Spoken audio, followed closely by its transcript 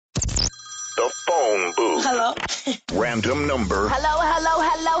phone booth. Hello? Random number. Hello?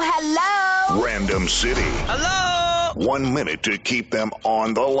 Random city. Hello? 1 minute to keep them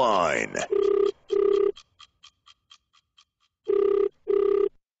on the line.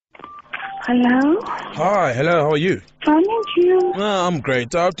 Hello? Hi, hello, how are you? Fine, and you? I'm great.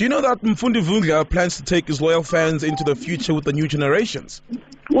 Do you know that Phonebooth plans to take his loyal fans into the future with the new generations?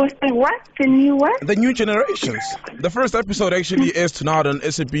 What's the what? The new what? The new generations. The first episode actually airs tonight on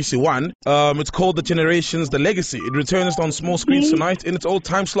SABC 1. It's called The Generations, The Legacy. It returns on small screens tonight in its old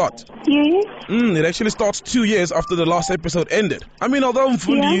time slot. Yes? It actually starts 2 years after the last episode ended. I mean, although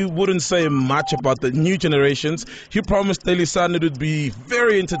Mfundi wouldn't say much about the new generations, he promised Daily Sun it would be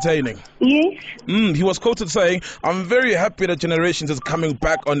very entertaining. Yes? He was quoted saying, "I'm very happy that Generations is coming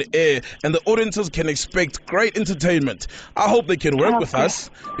back on air and the audiences can expect great entertainment. I hope they can work with us,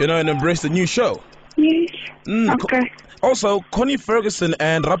 and embrace the new show." Yes. Okay. Also, Connie Ferguson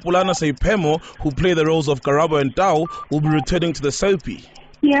and Rapulana Seipemo, who play the roles of Karabo and Tao, will be returning to the soapy.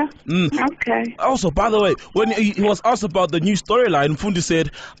 Yeah. Okay. Also, by the way, when he was asked about the new storyline, Mfundi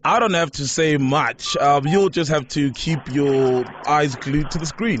said, "I don't have to say much. You'll just have to keep your eyes glued to the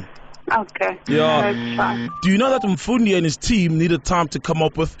screen." Okay. Yeah. That's fine. Do you know that Mfundi and his team needed time to come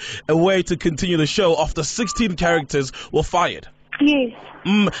up with a way to continue the show after 16 characters were fired? Yes.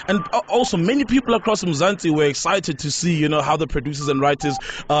 And also, many people across Mzansi were excited to see, how the producers and writers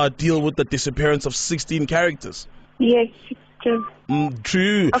deal with the disappearance of 16 characters. Yes, it's true.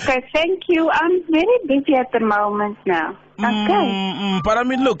 True. Okay, thank you. I'm very busy at the moment now. Okay. But I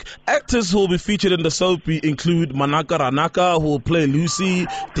mean, look, actors who will be featured in the soapy include Manaka Ranaka, who will play Lucy,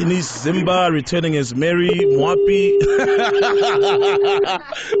 Denise Zimba returning as Mary, Mwapi.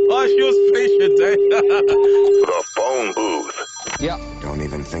 Oh, she was patient, eh? The phone booth. Don't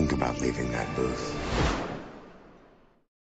even think about leaving that booth.